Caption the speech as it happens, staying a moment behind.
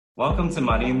Welcome to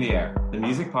Money in the Air, the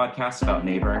music podcast about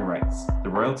neighboring rights, the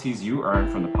royalties you earn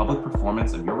from the public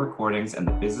performance of your recordings and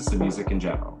the business of music in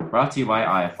general. Brought to you by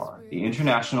IFR, the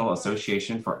International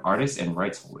Association for Artists and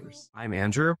Rights Holders. I'm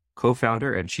Andrew,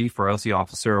 co-founder and chief royalty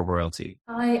officer of Royalty.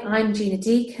 Hi, I'm Gina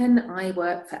Deacon. I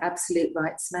work for Absolute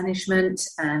Rights Management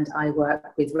and I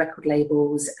work with record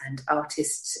labels and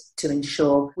artists to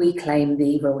ensure we claim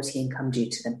the royalty income due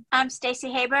to them. I'm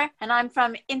Stacey Haber and I'm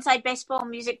from Inside Baseball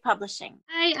Music Publishing.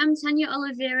 Hi, I'm Tanya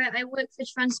Oliveira. I work for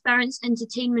Transparence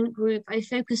Entertainment Group. I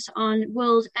focus on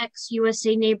World X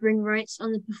USA neighboring rights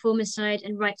on the performer side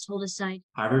and rights holder side.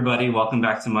 Hi, everybody. Welcome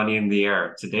back to Money in the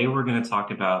Air. Today, we're going to talk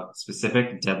about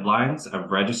specific deadlines of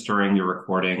registering your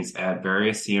recordings at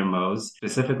various CMOs,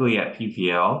 specifically at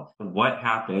PPL. What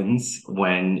happens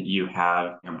when you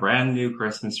have a brand new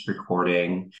Christmas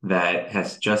recording that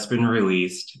has just been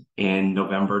released in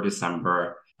November,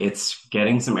 December? It's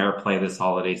getting some airplay this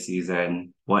holiday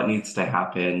season. What needs to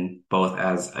happen both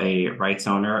as a rights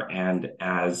owner and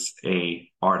as a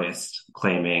artist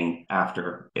claiming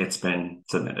after it's been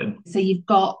submitted? So you've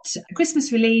got a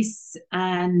Christmas release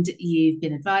and you've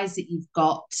been advised that you've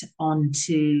got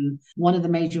onto one of the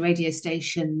major radio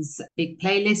stations' big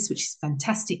playlist, which is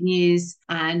fantastic news.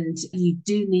 And you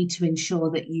do need to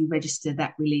ensure that you register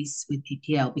that release with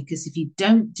PPL, because if you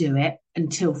don't do it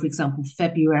until, for example,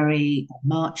 February or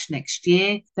March next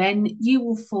year, then you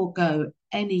will forego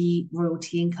any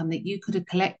royalty income that you could have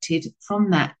collected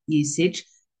from that usage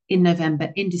in November,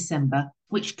 in December,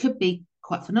 which could be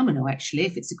quite phenomenal, actually,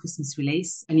 if it's a Christmas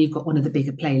release and you've got one of the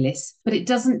bigger playlists. But it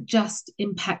doesn't just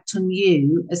impact on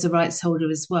you as a rights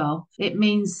holder as well. It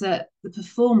means that the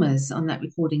performers on that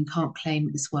recording can't claim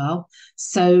it as well.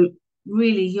 So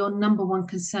really, your number one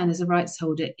concern as a rights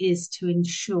holder is to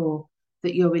ensure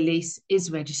that your release is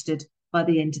registered by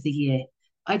the end of the year.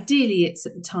 Ideally, it's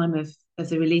at the time of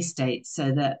the release date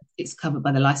so that it's covered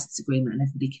by the license agreement and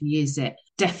everybody can use it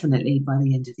definitely by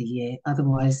the end of the year.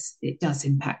 Otherwise, it does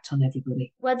impact on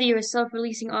everybody. Whether you're a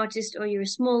self-releasing artist or you're a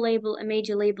small label, a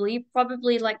major label, you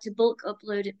probably like to bulk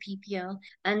upload at PPL.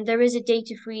 And there is a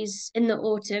data freeze in the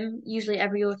autumn, usually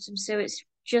every autumn, so it's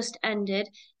just ended.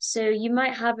 So you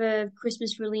might have a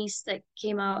Christmas release that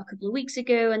came out a couple of weeks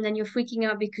ago and then you're freaking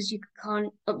out because you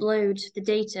can't upload the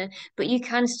data, but you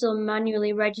can still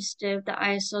manually register the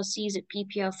ISRCs at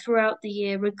PPL throughout the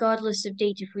year, regardless of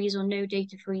data freeze or no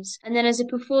data freeze. And then as a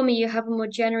performer, you have a more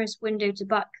generous window to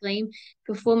back claim.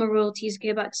 Performer royalties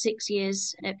go back 6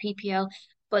 years at PPL,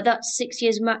 but that's 6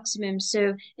 years maximum.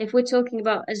 So if we're talking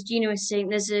about, as Gina was saying,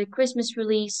 there's a Christmas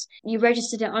release, you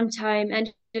registered it on time,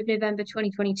 end of November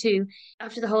 2022.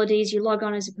 After the holidays, you log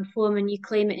on as a performer and you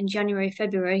claim it in January,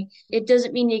 February. It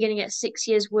doesn't mean you're going to get 6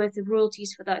 years worth of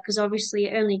royalties for that, because obviously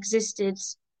it only existed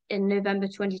in November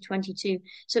 2022.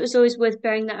 So it's always worth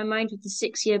bearing that in mind with the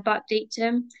 6 year backdate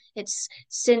term. It's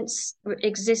since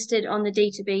existed on the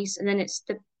database, and then it's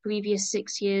the previous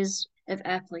 6 years of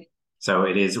airplay. So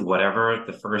it is whatever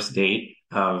the first date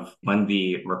of when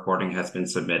the recording has been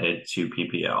submitted to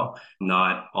PPL,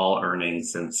 not all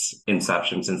earnings since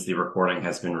inception, since the recording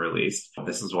has been released.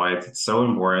 This is why it's so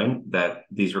important that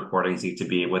these recordings need to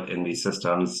be within these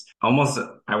systems almost,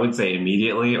 I would say,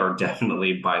 immediately or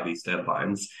definitely by these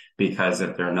deadlines, because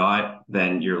if they're not,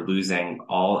 then you're losing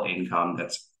all income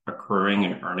that's accruing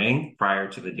and earning prior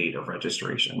to the date of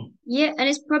registration. Yeah, and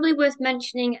it's probably worth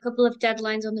mentioning a couple of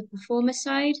deadlines on the performer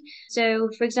side. So,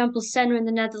 for example, Senna in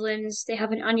the Netherlands, they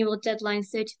have an annual deadline,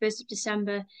 31st of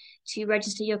December, to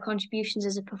register your contributions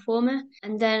as a performer.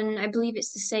 And then I believe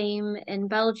it's the same in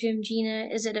Belgium. Gina,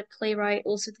 is it at Playwright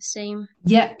also the same?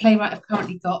 Yeah, Playwright have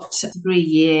currently got a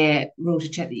 3-year royalty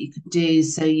check that you could do,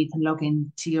 so you can log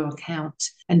into your account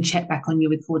and check back on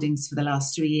your recordings for the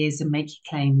last 3 years and make your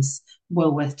claims.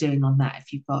 Well worth doing on that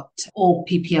if you've got, or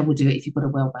PPL will do it if you've got a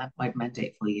well-wide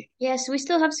mandate for you. Yeah, so we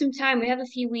still have some time. We have a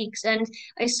few weeks, and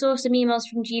I saw some emails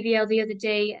from GVL the other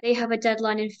day. They have a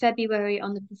deadline in February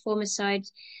on the performer side.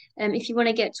 If you want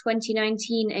to get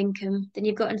 2019 income, then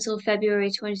you've got until February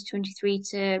 2023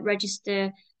 to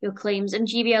register your claims. And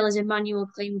GVL is a manual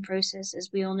claim process,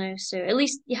 as we all know. So at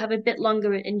least you have a bit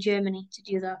longer in Germany to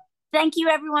do that. Thank you,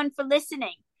 everyone, for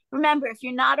listening. Remember, if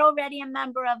you're not already a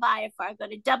member of IFR, go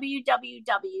to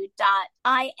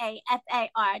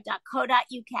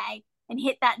www.iafar.co.uk and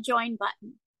hit that join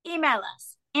button. Email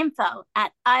us,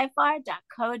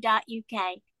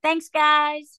 info@ifr.co.uk. Thanks, guys.